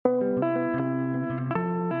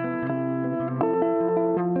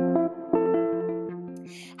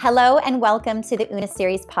Hello and welcome to the Una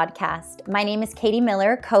Series podcast. My name is Katie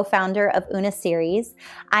Miller, co-founder of Una Series.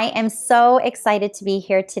 I am so excited to be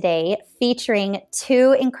here today featuring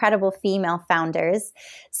two incredible female founders.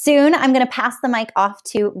 Soon, I'm going to pass the mic off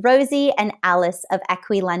to Rosie and Alice of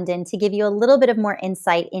Equi London to give you a little bit of more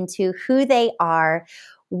insight into who they are,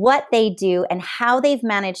 what they do, and how they've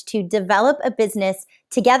managed to develop a business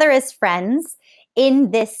together as friends in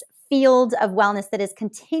this field of wellness that is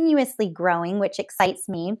continuously growing, which excites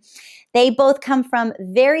me. They both come from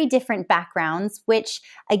very different backgrounds, which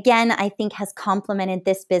again, I think has complemented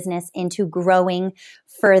this business into growing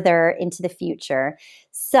further into the future.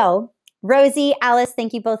 So Rosie, Alice,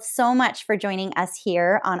 thank you both so much for joining us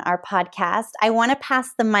here on our podcast. I want to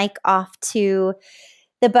pass the mic off to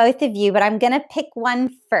the both of you, but I'm going to pick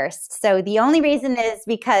one first. So the only reason is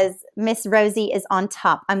because Miss Rosie is on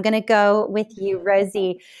top. I'm going to go with you,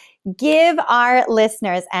 Rosie. Give our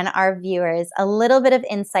listeners and our viewers a little bit of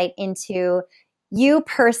insight into you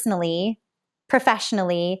personally,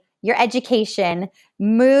 professionally, your education,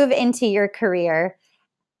 move into your career,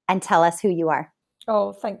 and tell us who you are.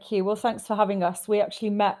 Oh, thank you. Well, thanks for having us. We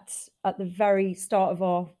actually met at the very start of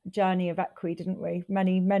our journey of Equi, didn't we?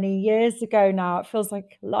 Many, many years ago now. It feels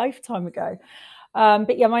like a lifetime ago.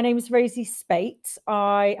 But yeah, my name is Rosie Spate.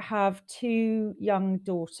 I have two young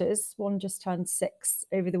daughters. One just turned 6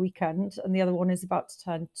 over the weekend, and the other one is about to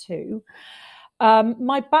turn 2.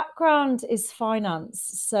 My background is finance.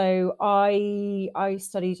 So I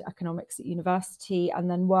studied economics at university and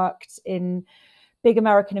then worked in big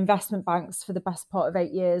American investment banks for the best part of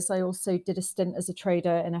 8 years. I also did a stint as a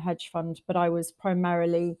trader in a hedge fund, but I was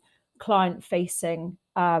primarily client facing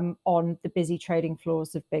on the busy trading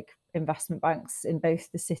floors of big investment banks in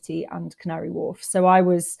both the city and Canary Wharf. So I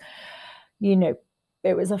was, it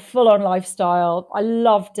was a full-on lifestyle. I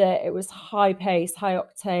loved it. It was high pace, high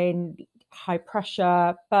octane, high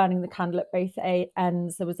pressure, burning the candle at both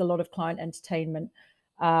ends. There was a lot of client entertainment.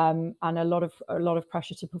 And a lot of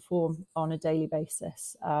pressure to perform on a daily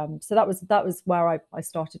basis. So that was where I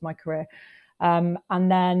started my career, and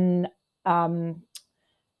then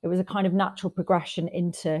it was a kind of natural progression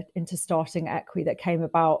into starting Equi that came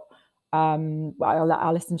about. Well, I'll let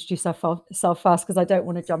Alice introduce herself first because I don't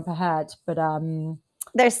want to jump ahead, but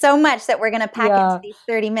there's so much that we're going to pack into these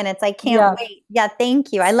 30 minutes. I can't wait. Yeah,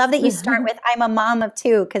 thank you. I love that you start with I'm a mom of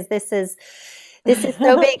 2 because this is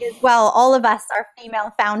so big as well. All of us are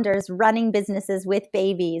female founders running businesses with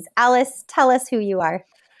babies. Alice, tell us who you are.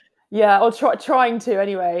 Yeah, or trying to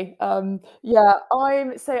anyway. I'm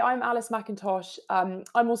Alice McIntosh.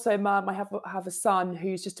 I'm also a mum. I have a son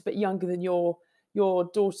who's just a bit younger than your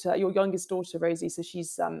daughter, your youngest daughter, Rosie. So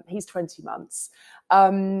he's 20 months.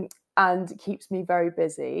 And keeps me very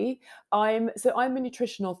busy. I'm a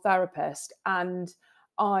nutritional therapist, and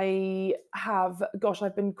I've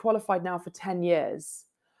been qualified now for 10 years.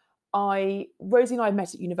 Rosie and I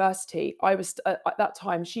met at university. I was at that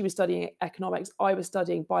time, she was studying economics. I was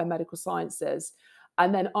studying biomedical sciences.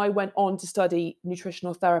 And then I went on to study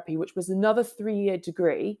nutritional therapy, which was another 3-year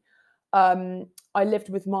degree. I lived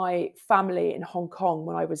with my family in Hong Kong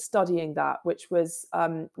when I was studying that, which was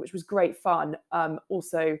great fun.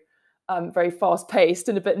 Also, very fast paced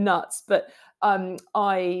and a bit nuts, but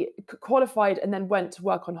I qualified and then went to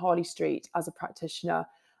work on Harley Street as a practitioner.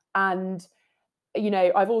 And,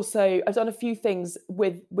 I've done a few things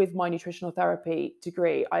with my nutritional therapy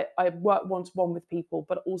degree. I work one-to-one with people,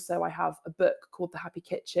 but also I have a book called The Happy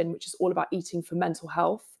Kitchen, which is all about eating for mental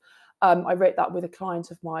health. I wrote that with a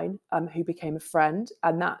client of mine who became a friend,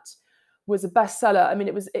 and that was a bestseller. I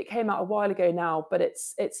mean, it came out a while ago now, but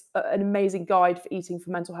it's an amazing guide for eating for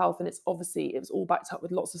mental health. And it was all backed up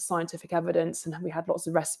with lots of scientific evidence, and we had lots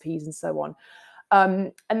of recipes and so on.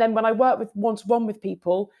 And then when I work with one-to-one with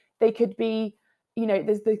people, they could be,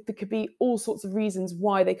 there could be all sorts of reasons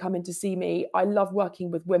why they come in to see me. I love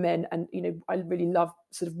working with women, and, I really love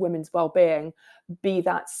sort of women's well-being, be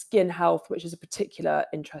that skin health, which is a particular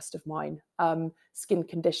interest of mine, skin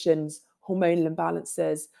conditions, hormonal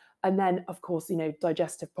imbalances, and then, of course,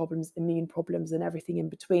 digestive problems, immune problems, and everything in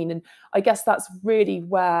between. And I guess that's really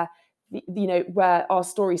where, where our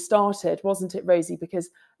story started, wasn't it, Rosie?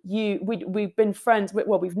 Because we've been friends.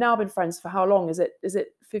 Well, we've now been friends for how long? Is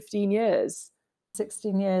it 15 years?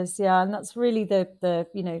 16 years, yeah. And that's really the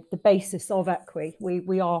basis of Equi.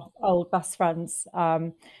 We are old best friends.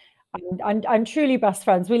 And truly best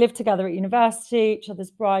friends. We lived together at university, each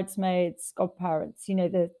other's bridesmaids, godparents,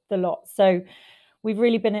 the lot. So we've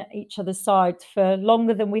really been at each other's side for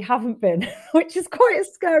longer than we haven't been, which is quite a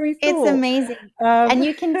scary thought. It's amazing. And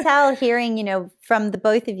you can tell hearing, from the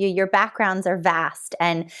both of you, your backgrounds are vast.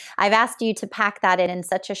 And I've asked you to pack that in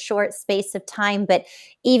such a short space of time. But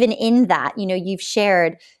even in that, you've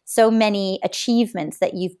shared so many achievements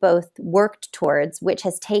that you've both worked towards, which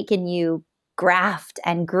has taken you graft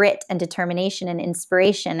and grit and determination and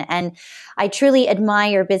inspiration. And I truly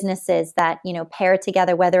admire businesses that, pair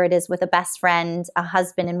together, whether it is with a best friend, a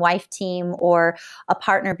husband and wife team, or a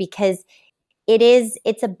partner, because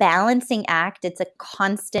it's a balancing act. It's a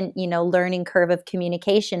constant, learning curve of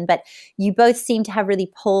communication, but you both seem to have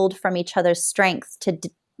really pulled from each other's strengths to,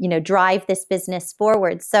 drive this business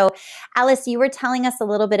forward. So Alice, you were telling us a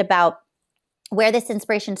little bit about where this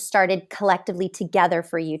inspiration started collectively together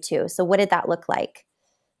for you two. So what did that look like?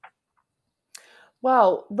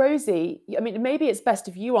 Well, Rosie, I mean, maybe it's best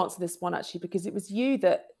if you answer this one, actually, because it was you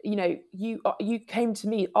that, you came to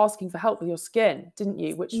me asking for help with your skin, didn't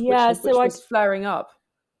you? Which was flaring up.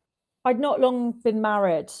 I'd not long been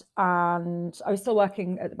married, and I was still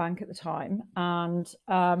working at the bank at the time. And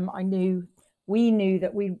we knew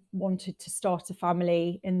that we wanted to start a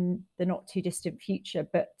family in the not too distant future,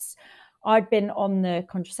 but I'd been on the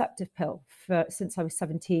contraceptive pill since I was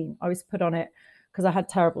 17. I was put on it because I had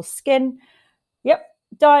terrible skin. Yep,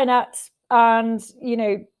 Dianette, and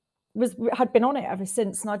had been on it ever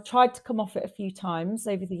since. And I tried to come off it a few times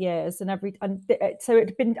over the years, so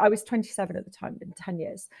it'd been. I was 27 at the time, been 10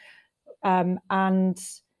 years, and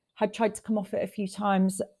had tried to come off it a few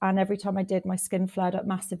times. And every time I did, my skin flared up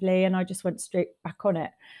massively, and I just went straight back on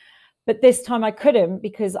it. But this time I couldn't,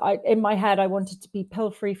 because in my head, I wanted to be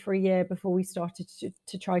pill-free for a year before we started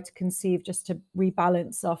to try to conceive, just to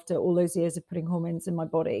rebalance after all those years of putting hormones in my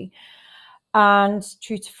body. And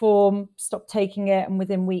true to form, stopped taking it. And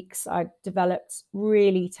within weeks, I developed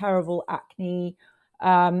really terrible acne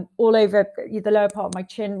all over the lower part of my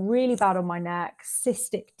chin, really bad on my neck,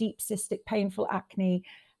 deep cystic, painful acne.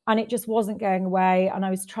 And it just wasn't going away. And I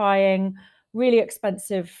was trying really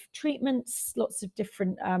expensive treatments, lots of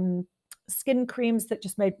different skin creams that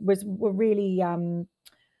just were really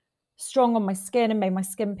strong on my skin and made my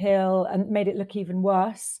skin peel and made it look even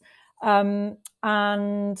worse. And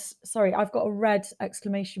sorry, I've got a red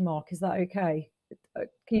exclamation mark. Is that okay?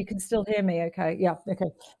 You can still hear me, okay? Yeah,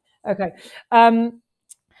 okay.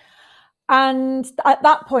 And at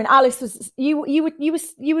that point, Alice, you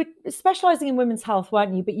were specializing in women's health,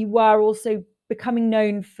 weren't you? But you were also becoming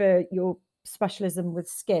known for your specialism with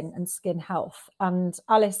skin and skin health. And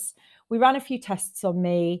Alice, we ran a few tests on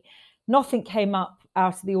me. Nothing came up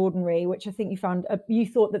out of the ordinary, which I think you found. You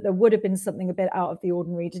thought that there would have been something a bit out of the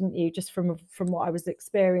ordinary, didn't you? Just from what I was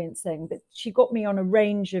experiencing. But she got me on a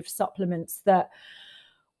range of supplements that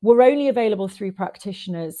were only available through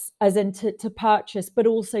practitioners, as in to purchase, but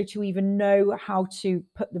also to even know how to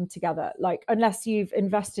put them together. Like, unless you've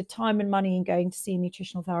invested time and money in going to see a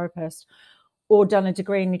nutritional therapist or done a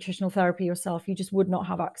degree in nutritional therapy yourself, you just would not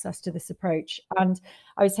have access to this approach. And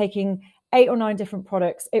I was taking 8 or 9 different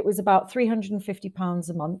products. It was about £350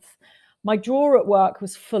 a month. My drawer at work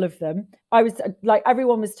was full of them. I was like,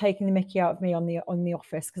 everyone was taking the mickey out of me on the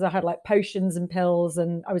office, because I had like potions and pills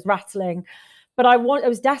and I was rattling. But I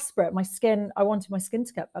was desperate. I wanted my skin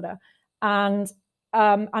to get better. And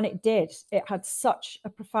it did. It had such a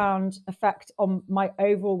profound effect on my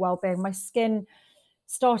overall well-being. My skin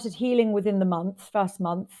started healing within the first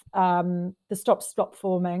month. The stopped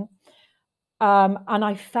forming. And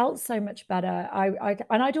I felt so much better.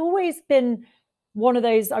 I'd always been one of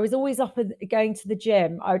those, I was always up and going to the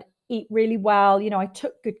gym. I would eat really well. I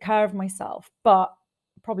took good care of myself, but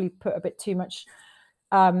probably put a bit too much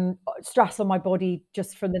stress on my body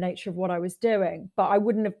just from the nature of what I was doing. But you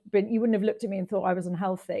wouldn't have looked at me and thought I was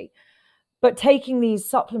unhealthy. But taking these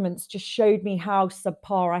supplements just showed me how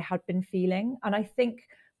subpar I had been feeling. And I think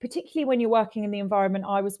particularly when you're working in the environment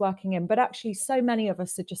I was working in, but actually so many of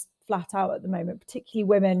us are just flat out at the moment, particularly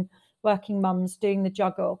women, working mums, doing the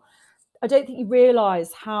juggle. I don't think you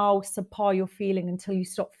realise how subpar you're feeling until you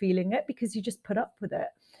stop feeling it, because you just put up with it.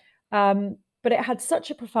 But it had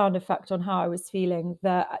such a profound effect on how I was feeling,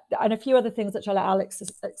 and a few other things which I'll let Alex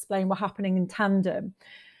explain were happening in tandem.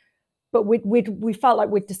 But we felt like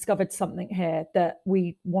we'd discovered something here that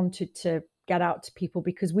we wanted to get out to people,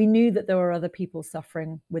 because we knew that there were other people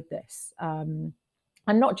suffering with this. And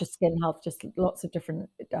not just skin health, just lots of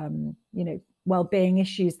different, well-being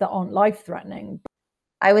issues that aren't life-threatening.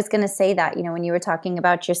 I was going to say that, when you were talking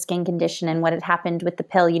about your skin condition and what had happened with the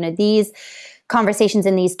pill, these conversations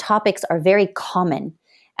and these topics are very common.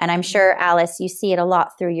 And I'm sure, Alice, you see it a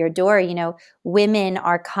lot through your door. Women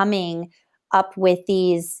are coming up with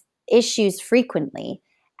these issues frequently.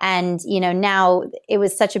 And, now it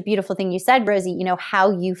was such a beautiful thing you said, Rosie, how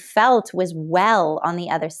you felt was well on the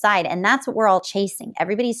other side. And that's what we're all chasing.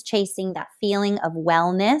 Everybody's chasing that feeling of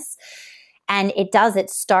wellness. And it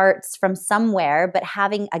starts from somewhere, but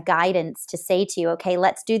having a guidance to say to you, okay,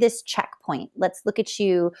 let's do this checkpoint. Let's look at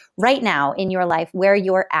you right now in your life, where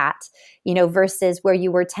you're at, versus where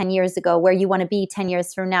you were 10 years ago, where you want to be 10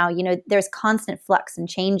 years from now. There's constant flux and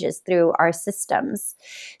changes through our systems.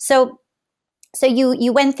 So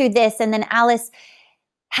you went through this, and then Alice,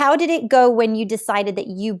 how did it go when you decided that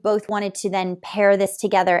you both wanted to then pair this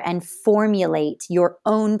together and formulate your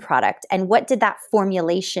own product? And what did that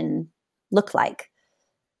formulation look like?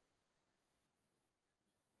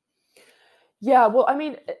 Yeah, well, I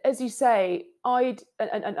mean, as you say, and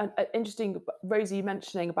interesting, Rosie,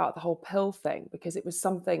 mentioning about the whole pill thing, because it was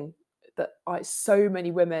something that so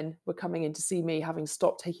many women were coming in to see me having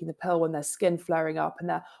stopped taking the pill when their skin flaring up and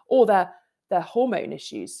their hormone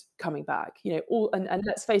issues coming back, and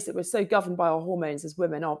let's face it, we're so governed by our hormones as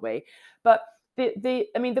women, aren't we? But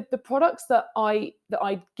the products that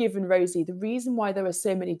I'd given Rosie, the reason why there were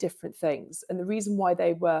so many different things and the reason why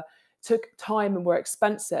they took time and were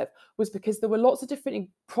expensive was because there were lots of different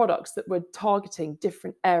products that were targeting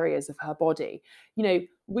different areas of her body.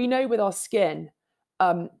 We know with our skin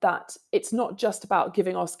that it's not just about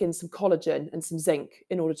giving our skin some collagen and some zinc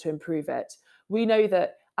in order to improve it. We know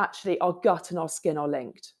that actually our gut and our skin are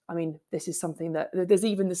linked. I mean, this is something that there's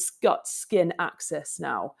even the gut-skin axis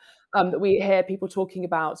now that we hear people talking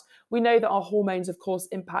about. We know that our hormones, of course,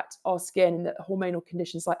 impact our skin, and that hormonal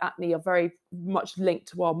conditions like acne are very much linked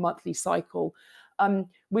to our monthly cycle.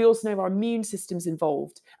 We also know our immune system's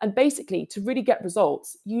involved. And basically, to really get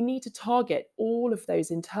results, you need to target all of those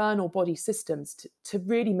internal body systems to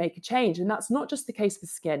really make a change. And that's not just the case with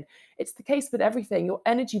skin. It's the case with everything. Your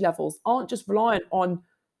energy levels aren't just reliant on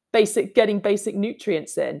getting basic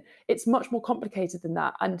nutrients in. It's much more complicated than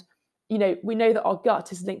that. And we know that our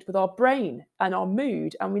gut is linked with our brain and our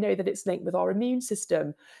mood, and we know that it's linked with our immune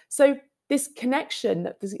system. So this connection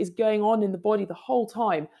that is going on in the body the whole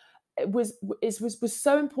time was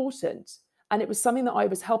so important, and it was something that I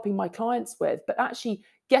was helping my clients with. But actually,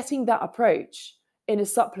 getting that approach in a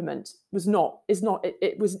supplement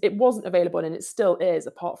it wasn't available, and it still is,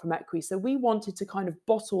 apart from Equi. So we wanted to kind of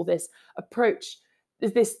bottle this approach,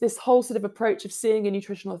 this whole sort of approach of seeing a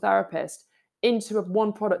nutritional therapist, into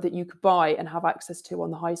one product that you could buy and have access to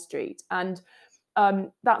on the high street. And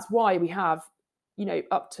that's why we have,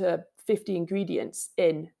 up to 50 ingredients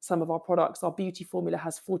in some of our products. Our beauty formula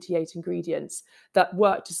has 48 ingredients that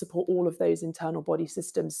work to support all of those internal body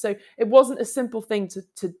systems. So it wasn't a simple thing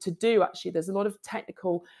to do, actually. There's a lot of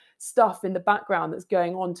technical stuff in the background that's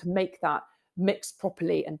going on to make that mix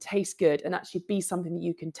properly and taste good and actually be something that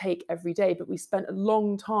you can take every day. But we spent a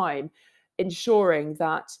long time ensuring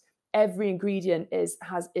that every ingredient is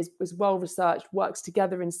well researched, works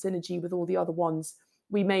together in synergy with all the other ones.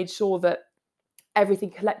 We made sure that everything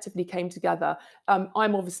collectively came together.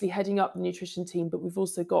 I'm obviously heading up the nutrition team, but we've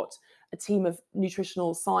also got a team of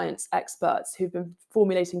nutritional science experts who've been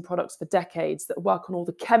formulating products for decades, that work on all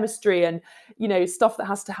the chemistry and stuff that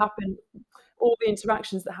has to happen, all the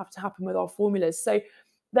interactions that have to happen with our formulas. So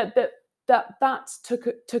that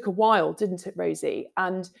took a while, didn't it, Rosie?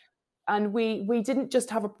 And we didn't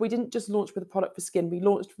just launch with a product for skin. We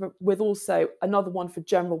launched with also another one for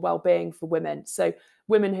general well-being for women. So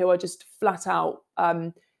women who are just flat out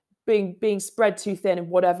being spread too thin in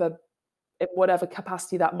whatever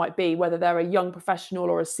capacity that might be, whether they're a young professional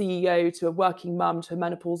or a CEO to a working mum to a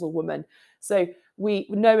menopausal woman. So we,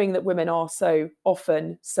 knowing that women are so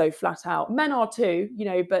often so flat out, men are too,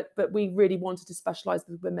 but we really wanted to specialize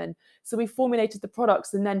with women. So we formulated the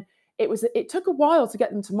products, and then it took a while to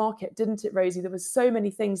get them to market, didn't it, Rosie? There was so many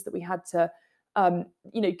things that we had to,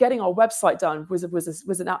 getting our website done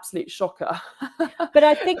was an absolute shocker. But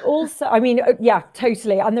I think also, yeah,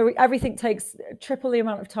 totally. And everything takes triple the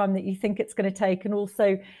amount of time that you think it's going to take, and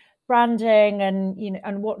also branding and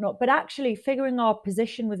and whatnot. But actually, figuring our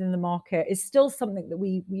position within the market is still something that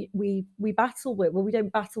we battle with. Well, we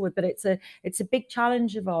don't battle with, but it's a big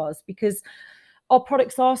challenge of ours, because our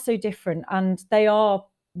products are so different and they are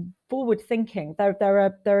forward thinking.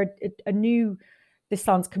 They're a new, this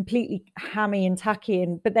sounds completely hammy and tacky,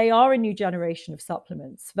 but they are a new generation of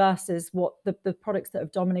supplements versus what the products that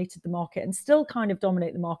have dominated the market and still kind of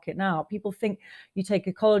dominate the market now. People think you take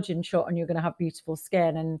a collagen shot and you're going to have beautiful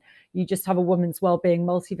skin, and you just have a woman's well-being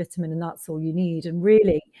multivitamin and that's all you need. And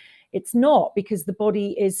really it's not, because the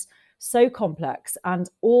body is so complex, and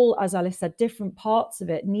all, as Alice said, different parts of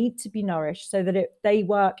it need to be nourished so that they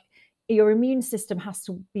work your immune system has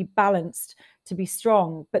to be balanced to be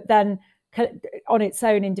strong, but then on its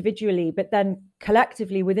own individually, but then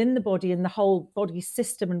collectively within the body and the whole body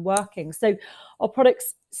system and working. So our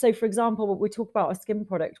products, so for example, what we talk about our skin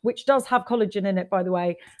product, which does have collagen in it, by the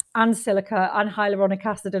way, and silica and hyaluronic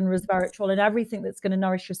acid and resveratrol and everything that's going to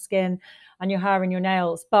nourish your skin and your hair and your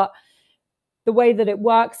nails. But the way that it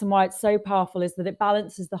works and why it's so powerful is that it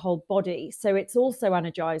balances the whole body. So it's also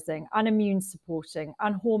energizing and immune supporting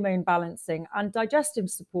and hormone balancing and digestive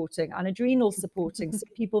supporting and adrenal supporting. So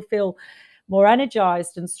people feel more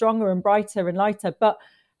energized and stronger and brighter and lighter. But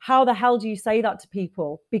how the hell do you say that to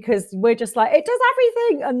people? Because we're just like, it does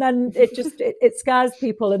everything. And then it just, it scares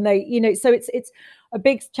people. And they, so it's a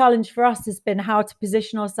big challenge for us has been how to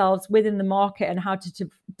position ourselves within the market and how to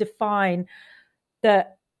define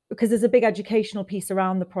that, because there's a big educational piece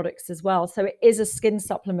around the products as well. So it is a skin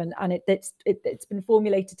supplement, and it's been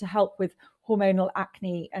formulated to help with hormonal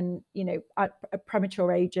acne and,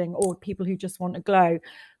 premature aging, or people who just want a glow.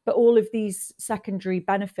 But all of these secondary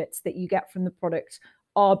benefits that you get from the product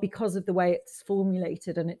are because of the way it's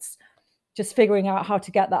formulated, and it's just figuring out how to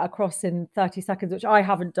get that across in 30 seconds, which I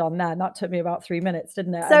haven't done there. And that took me about 3 minutes,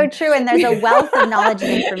 didn't it? So true. And there's a wealth of knowledge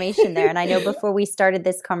and information there. And I know before we started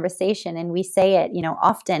this conversation, and we say it,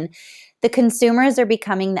 often, the consumers are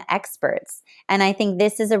becoming the experts. And I think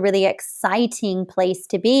this is a really exciting place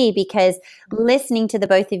to be, because listening to the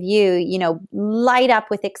both of you, light up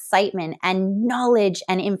with excitement and knowledge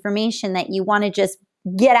and information that you want to just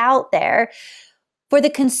get out there for the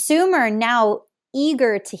consumer now,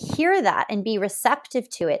 eager to hear that and be receptive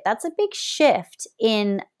to it. That's a big shift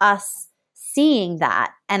in us seeing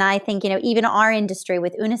that. And I think, even our industry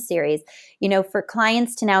with Una Series, for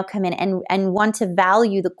clients to now come in and want to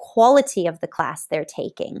value the quality of the class they're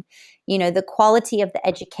taking, the quality of the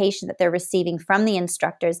education that they're receiving from the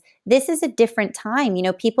instructors. This is a different time.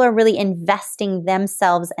 People are really investing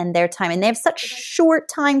themselves and their time, and they have such short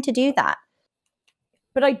time to do that.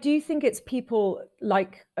 But I do think it's people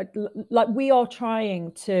like we are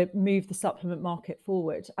trying to move the supplement market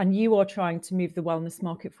forward, and you are trying to move the wellness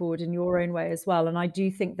market forward in your own way as well. And I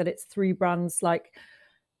do think that it's through brands like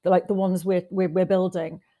the ones we're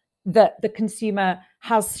building that the consumer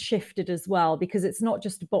has shifted as well, because it's not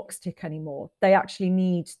just a box tick anymore. They actually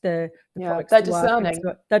need the products. They're discerning.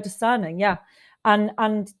 They're discerning, yeah.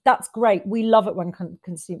 And that's great. We love it when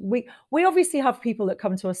we obviously have people that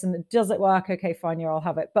come to us and does it work? Okay, fine, yeah, I'll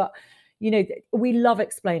have it. But we love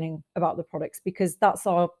explaining about the products, because that's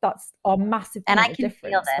our massive. And I can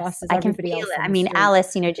feel this. I can feel it. I mean, street.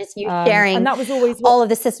 Alice, just you sharing and that was always all of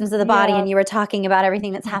the systems of the body, and you were talking about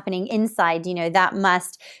everything that's happening inside. That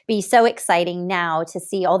must be so exciting now to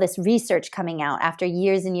see all this research coming out after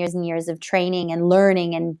years and years and years of training and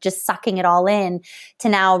learning and just sucking it all in, to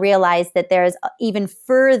now realize that there's even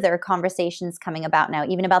further conversations coming about now,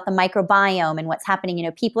 even about the microbiome and what's happening.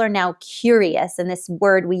 People are now curious, and this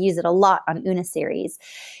word, we use it a lot on Una Series.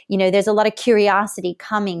 There's a lot of curiosity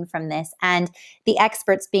coming from this, and the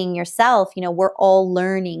experts being yourself, we're all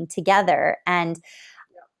learning together. And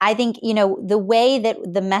I think, the way that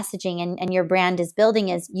the messaging and your brand is building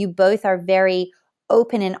is you both are very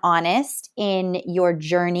open and honest in your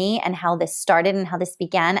journey and how this started and how this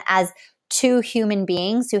began as two human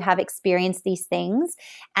beings who have experienced these things.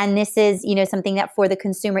 And this is, something that for the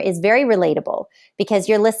consumer is very relatable, because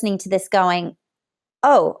you're listening to this going,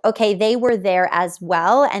 oh, okay, they were there as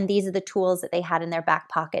well, and these are the tools that they had in their back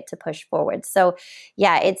pocket to push forward. So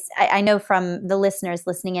yeah, I know from the listeners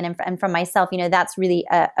listening in and from myself, that's really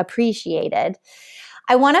appreciated.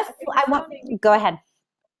 I want go ahead.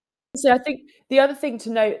 So I think the other thing to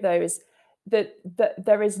note, though, is that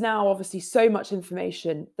there is now obviously so much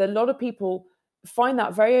information that a lot of people find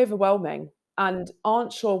that very overwhelming and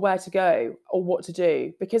aren't sure where to go or what to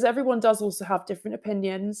do, because everyone does also have different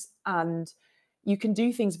opinions, and you can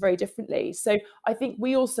do things very differently. So I think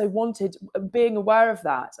we also wanted, being aware of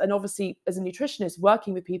that, and obviously as a nutritionist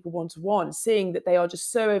working with people one-to-one, seeing that they are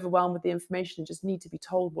just so overwhelmed with the information and just need to be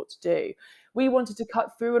told what to do. We wanted to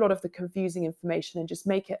cut through a lot of the confusing information and just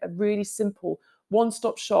make it a really simple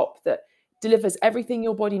one-stop shop that delivers everything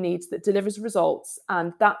your body needs, that delivers results.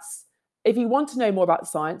 And that's, if you want to know more about the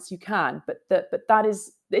science, you can, but that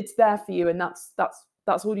is, it's there for you. And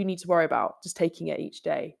that's all you need to worry about, just taking it each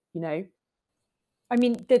day, I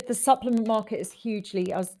mean, the supplement market is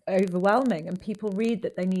hugely overwhelming, and people read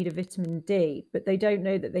that they need a vitamin D, but they don't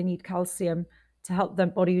know that they need calcium to help their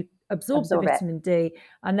body absorb the vitamin D.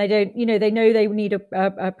 And they don't, they know they need a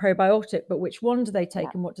probiotic, but which one do they take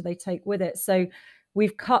and what do they take with it? So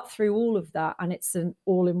we've cut through all of that, and it's an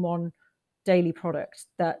all-in-one daily product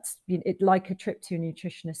that's like a trip to a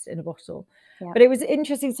nutritionist in a bottle. Yeah. But it was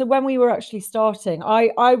interesting. So when we were actually starting,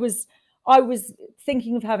 I was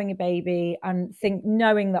thinking of having a baby and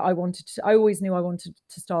knowing that I always knew I wanted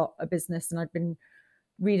to start a business, and I'd been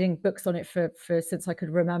reading books on it for since I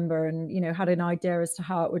could remember, and had an idea as to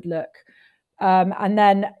how it would look. And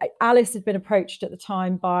then Alice had been approached at the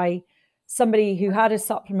time by somebody who had a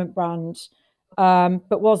supplement brand,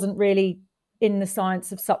 but wasn't really in the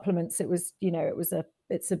science of supplements. It was,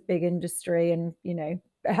 it's a big industry, and,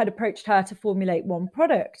 had approached her to formulate one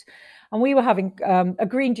product. And we were having a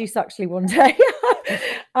green juice actually one day.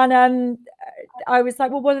 And I was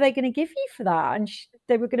like, well, what are they going to give you for that? And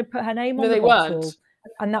they were going to put her name on the bottle. Weren't.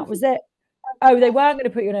 And that was it. Oh, they weren't going to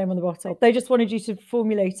put your name on the bottle. They just wanted you to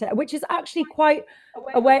formulate it, which is actually quite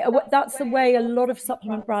that's the way a lot of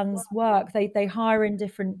supplement brands work. They hire in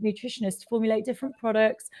different nutritionists to formulate different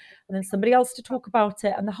products, and then somebody else to talk about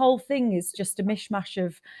it. And the whole thing is just a mishmash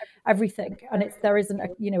of everything. And there isn't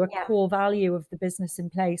a core value of the business in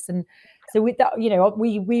place. And so with that,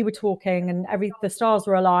 we were talking, and the stars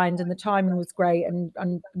were aligned, and the timing was great,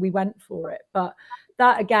 and we went for it. But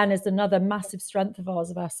that again is another massive strength of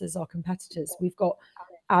ours versus our competitors. We've got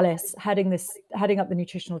Alice heading up the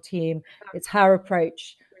nutritional team. It's her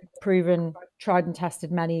approach, proven, tried and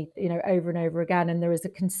tested many, over and over again. And there is a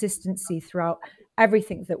consistency throughout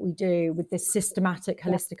everything that we do with this systematic,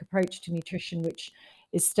 holistic approach to nutrition, which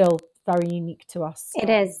is still very unique to us. It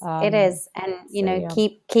is. And,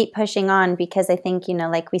 keep pushing on, because I think,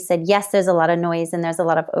 like we said, yes, there's a lot of noise and there's a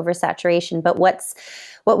lot of oversaturation, but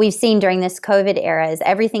what we've seen during this COVID era is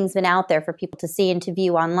everything's been out there for people to see and to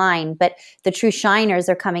view online, but the true shiners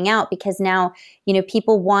are coming out, because now,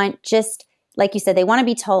 people want, just like you said, they want to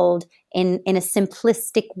be told in a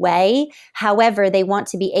simplistic way. However, they want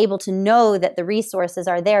to be able to know that the resources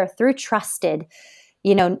are there through trusted,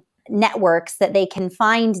 networks, that they can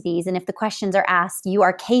find these. And if the questions are asked, you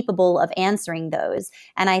are capable of answering those.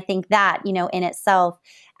 And I think that, in itself,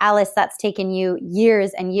 Alice, that's taken you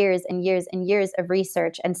years and years and years and years of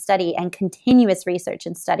research and study, and continuous research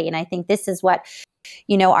and study. And I think this is what,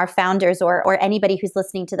 our founders or anybody who's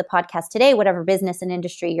listening to the podcast today, whatever business and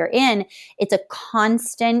industry you're in, it's a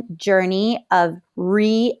constant journey of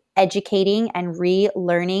re-educating and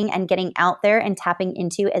relearning and getting out there and tapping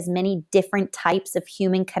into as many different types of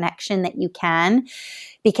human connection that you can.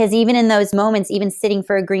 Because even in those moments, even sitting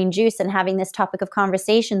for a green juice and having this topic of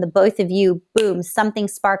conversation, the both of you, boom, something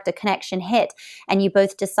sparked, a connection hit, and you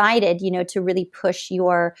both decided, to really push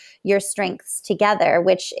your strengths together,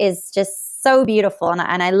 which is just so beautiful. And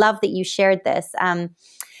I love that you shared this.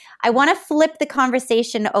 I want to flip the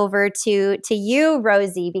conversation over to you,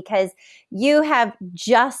 Rosie, because you have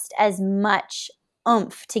just as much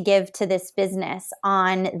oomph to give to this business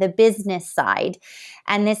on the business side.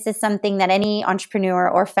 And this is something that any entrepreneur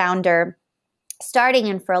or founder starting,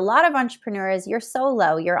 and for a lot of entrepreneurs, you're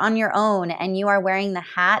solo, you're on your own, and you are wearing the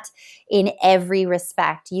hat in every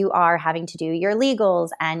respect. You are having to do your legals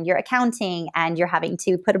and your accounting, and you're having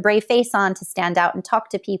to put a brave face on to stand out and talk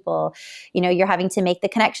to people. You're having to make the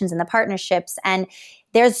connections and the partnerships. And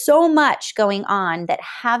there's so much going on that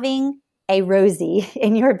having a Rosie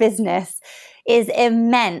in your business is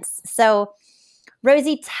immense. So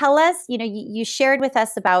Rosie, tell us, you shared with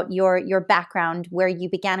us about your background, where you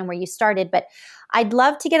began and where you started, but I'd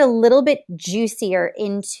love to get a little bit juicier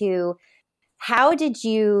into how did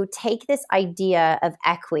you take this idea of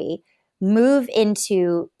Equi, move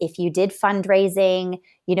into, if you did fundraising,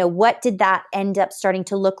 what did that end up starting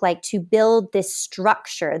to look like to build this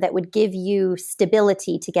structure that would give you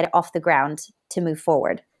stability to get it off the ground to move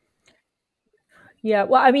forward? Yeah,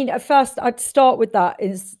 well, I mean, at first, I'd start with that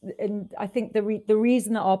and I think the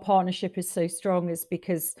reason that our partnership is so strong is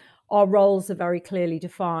because our roles are very clearly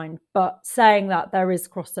defined. But saying that, there is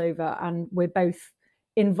crossover, and we're both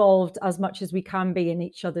involved as much as we can be in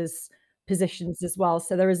each other's positions as well.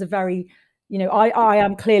 So there is a very, I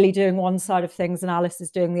am clearly doing one side of things and Alice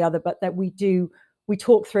is doing the other, but that we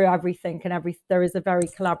talk through everything, and there is a very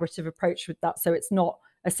collaborative approach with that. So it's not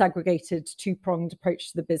a segregated, two-pronged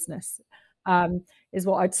approach to the business. Is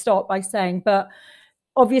what I'd start by saying. But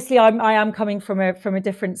obviously I am coming from a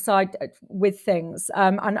different side with things.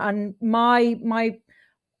 And my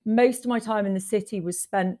most of my time in the city was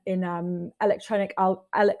spent in electronic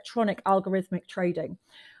algorithmic trading,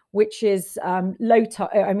 which is low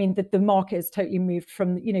touch. I mean, the market has totally moved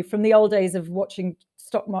from the old days of watching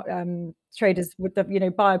stock traders with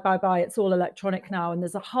the buy. It's all electronic now, and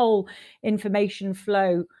there's a whole information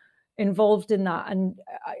flow involved in that. And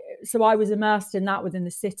so I was immersed in that within the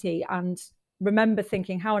city, and remember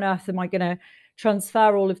thinking, how on earth am I going to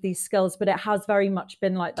transfer all of these skills, but it has very much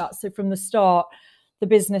been like that. So from the start, the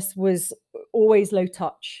business was always low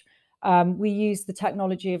touch. We use the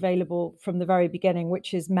technology available from the very beginning,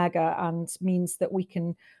 which is mega, and means that we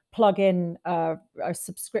can plug in a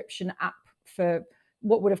subscription app for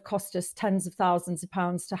what would have cost us tens of thousands of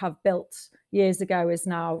pounds to have built years ago is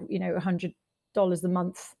now, $100 a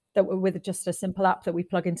month, that with just a simple app that we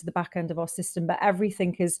plug into the back end of our system. But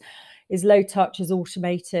everything is low touch, is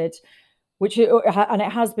automated, and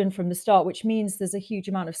it has been from the start, which means there's a huge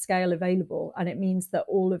amount of scale available, and it means that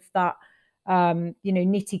all of that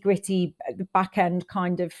nitty gritty back end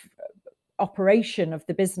kind of operation of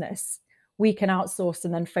the business we can outsource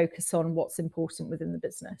and then focus on what's important within the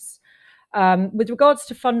business. With regards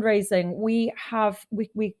to fundraising, we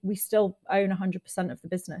still own 100% of the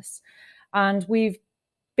business, and we've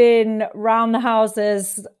been round the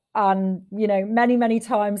houses and many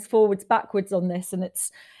times forwards backwards on this, and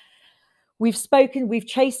we've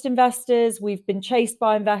chased investors, we've been chased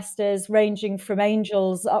by investors ranging from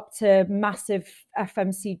angels up to massive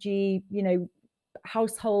FMCG,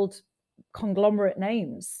 household conglomerate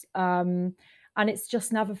names, and it's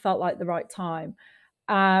just never felt like the right time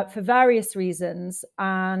for various reasons.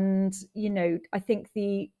 And I think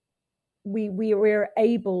we were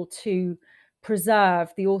able to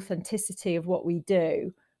preserve the authenticity of what we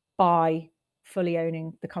do by fully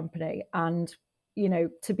owning the company. And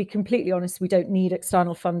to be completely honest, we don't need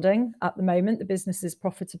external funding at the moment. The business is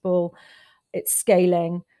profitable, it's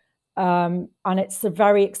scaling, and it's a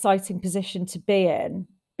very exciting position to be in,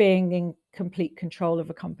 being in complete control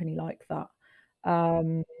of a company like that.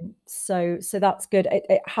 So that's good.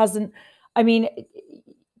 It hasn't,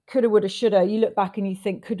 coulda, woulda, shoulda. You look back and you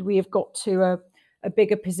think, could we have got to a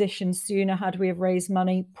bigger position sooner had we have raised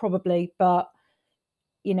money? Probably, but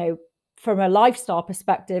from a lifestyle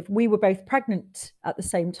perspective, we were both pregnant at the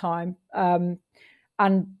same time, and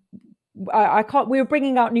I can't. We were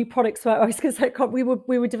bringing out new products. So I was going to say, we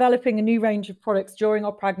were developing a new range of products during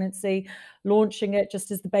our pregnancy, launching it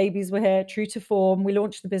just as the babies were here, true to form. We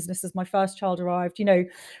launched the business as my first child arrived.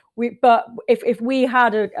 But if we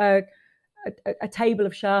had a table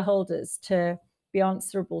of shareholders to be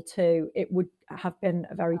answerable to, it would have been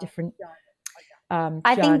a very different.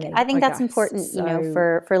 I think that's important,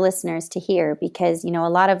 for listeners to hear, because, a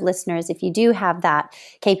lot of listeners, if you do have that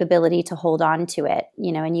capability to hold on to it,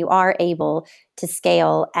 and you are able to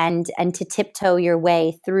scale and to tiptoe your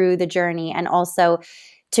way through the journey, and also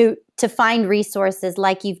to find resources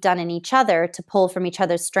like you've done in each other, to pull from each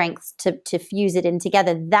other's strengths, to fuse it in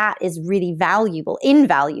together, that is really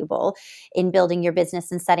invaluable in building your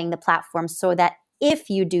business and setting the platform so that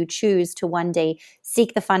if you do choose to one day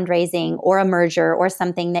seek the fundraising or a merger or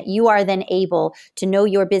something, that you are then able to know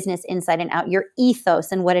your business inside and out, your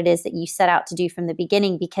ethos and what it is that you set out to do from the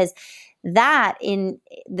beginning. Because that, in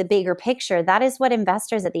the bigger picture, that is what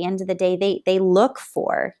investors at the end of the day, they look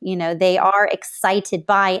for. They are excited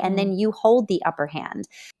by, and then you hold the upper hand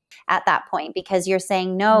at that point, because you're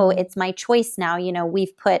saying, no, it's my choice now.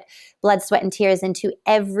 We've put blood, sweat, and tears into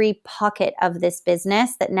every pocket of this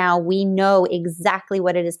business, that now we know exactly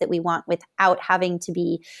what it is that we want without having to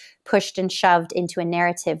be pushed and shoved into a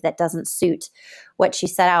narrative that doesn't suit what you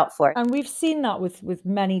set out for. And we've seen that with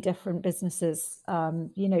many different businesses.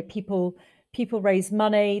 People raise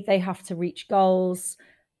money, they have to reach goals,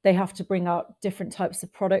 they have to bring out different types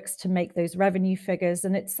of products to make those revenue figures.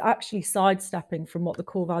 And it's actually sidestepping from what the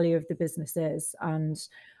core value of the business is. And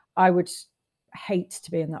I would hate to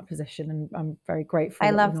be in that position. And I'm very grateful. I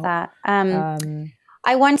love that.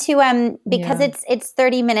 I want to, because it's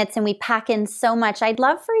 30 minutes and we pack in so much, I'd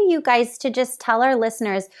love for you guys to just tell our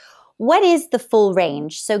listeners, what is the full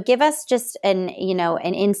range? So give us just an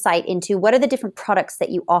insight into what are the different products that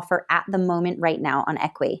you offer at the moment right now on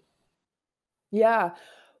Equi. Yeah.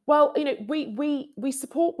 Well, we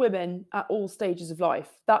support women at all stages of life.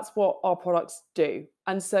 That's what our products do.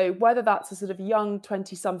 And so whether that's a sort of young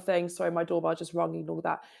 20-something, sorry, my doorbell just rung, ignore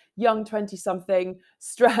that, young 20-something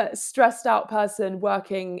stressed out person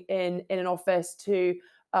working in an office, to,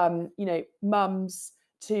 mums,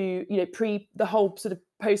 to, the whole sort of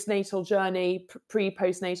postnatal journey,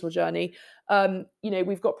 pre-postnatal journey.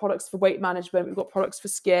 We've got products for weight management, we've got products for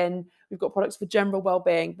skin, we've got products for general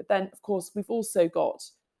well-being. But then, of course, we've also got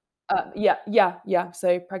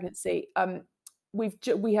so pregnancy. We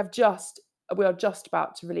are just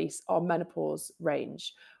about to release our menopause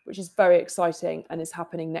range, which is very exciting and is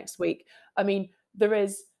happening next week. There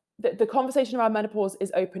is the conversation around menopause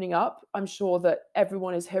is opening up. I'm sure that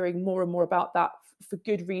everyone is hearing more and more about that for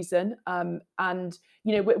good reason. And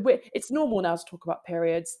it's normal now to talk about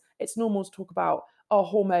periods. It's normal to talk about our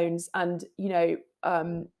hormones and,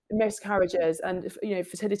 miscarriages and,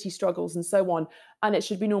 fertility struggles and so on. And it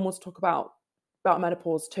should be normal to talk about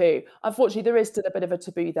menopause too. Unfortunately, there is still a bit of a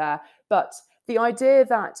taboo there, but the idea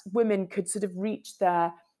that women could sort of reach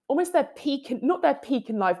almost their peak, not their peak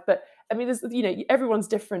in life, but I mean, there's, everyone's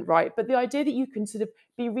different, right? But the idea that you can sort of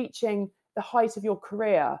be reaching the height of your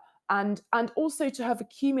career and also to have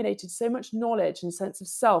accumulated so much knowledge and sense of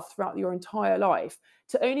self throughout your entire life,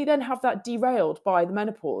 to only then have that derailed by the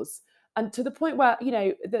menopause, and to the point where,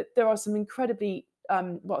 that there are some incredibly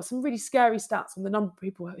some really scary stats on the number of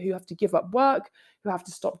people who have to give up work, who have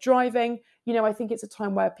to stop driving. I think it's a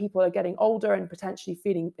time where people are getting older and potentially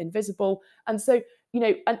feeling invisible. And so,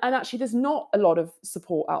 and actually there's not a lot of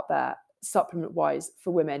support out there supplement wise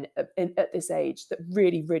for women at this age that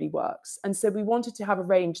really, really works. And so we wanted to have a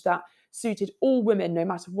range that suited all women, no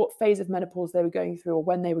matter what phase of menopause they were going through or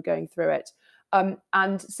when they were going through it.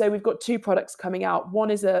 And so we've got 2 products coming out. One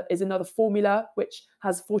is another formula, which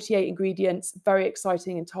has 48 ingredients, very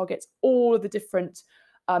exciting, and targets all of the different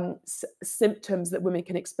symptoms that women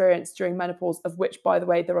can experience during menopause, of which, by the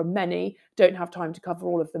way, there are many. Don't have time to cover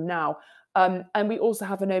all of them now. And we also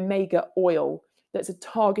have an omega oil that's a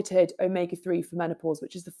targeted omega-3 for menopause,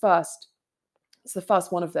 which is the first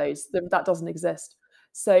one of those. That doesn't exist.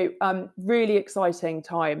 So really exciting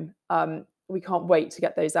time. We can't wait to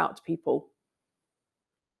get those out to people.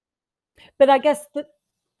 But I guess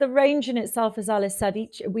the range in itself, as Alice said,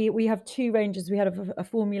 we have 2 ranges. We have a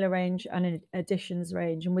formula range and an additions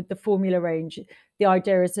range. And with the formula range, the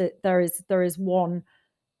idea is that there is one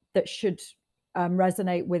that should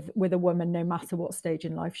resonate with a woman, no matter what stage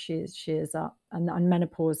in life she is at. And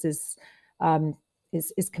menopause is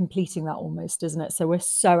completing that almost, isn't it? So we're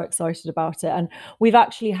so excited about it. And we've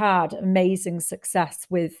actually had amazing success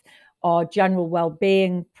with our general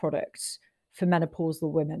well-being product for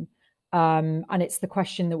menopausal women. And it's the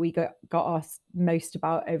question that we got asked most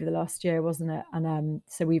about over the last year, wasn't it? And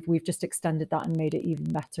so we've just extended that and made it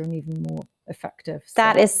even better and even more effective. So.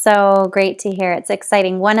 That is so great to hear. It's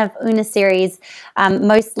exciting. One of Una Series'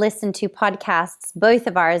 most listened to podcasts, both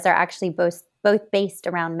of ours, are actually both based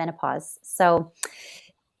around menopause. So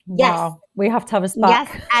yes. Wow, we have to have us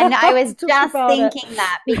back. Yes, and I was just thinking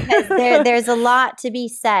that because there's a lot to be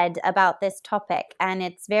said about this topic, and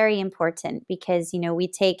it's very important because, we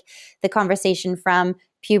take the conversation from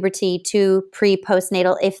puberty to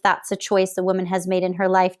pre-postnatal, if that's a choice a woman has made in her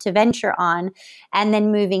life to venture on, and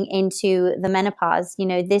then moving into the menopause.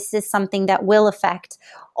 This is something that will affect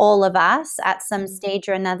all of us at some stage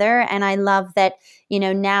or another. And I love that,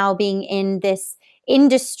 now being in this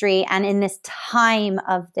industry and in this time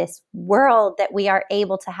of this world, that we are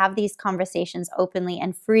able to have these conversations openly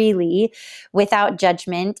and freely without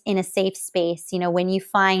judgment in a safe space. When you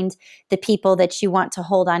find the people that you want to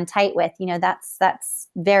hold on tight with, that's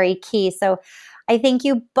very key. So I thank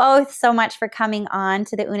you both so much for coming on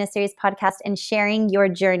to the Una Series podcast and sharing your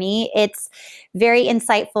journey. It's very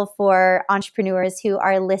insightful for entrepreneurs who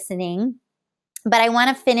are listening. But I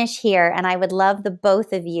want to finish here, and I would love the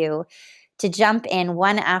both of you to jump in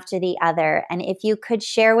one after the other. And if you could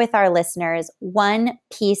share with our listeners one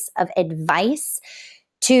piece of advice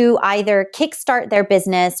to either kickstart their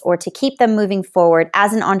business or to keep them moving forward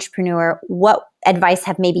as an entrepreneur, what advice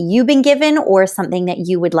have maybe you been given or something that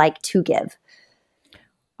you would like to give?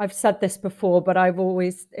 I've said this before, but I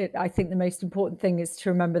think the most important thing is to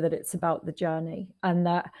remember that it's about the journey, and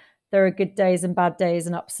that there are good days and bad days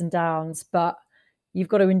and ups and downs, but you've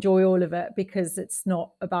got to enjoy all of it, because it's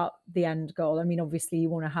not about the end goal. I mean, obviously you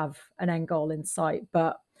want to have an end goal in sight,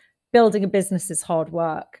 but building a business is hard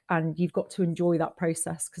work, and you've got to enjoy that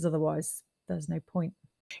process, because otherwise there's no point.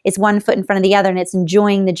 It's one foot in front of the other, and it's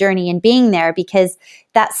enjoying the journey and being there, because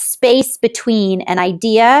that space between an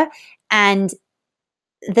idea and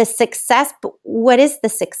the success, but what is the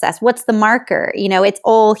success? What's the marker? It's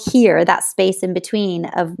all here, that space in between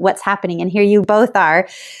of what's happening. And here you both are,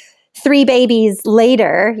 3 babies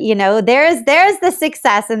later, there's the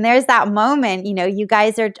success, and there's that moment. You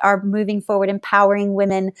guys are moving forward, empowering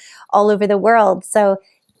women all over the world. So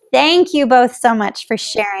thank you both so much for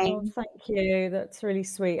sharing. Oh, thank you. That's really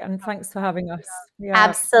sweet. And thanks for having us. Yeah,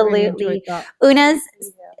 absolutely. Really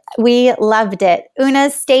we loved it.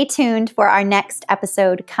 Una's, stay tuned for our next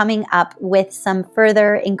episode coming up with some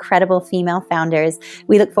further incredible female founders.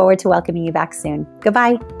 We look forward to welcoming you back soon.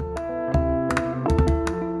 Goodbye.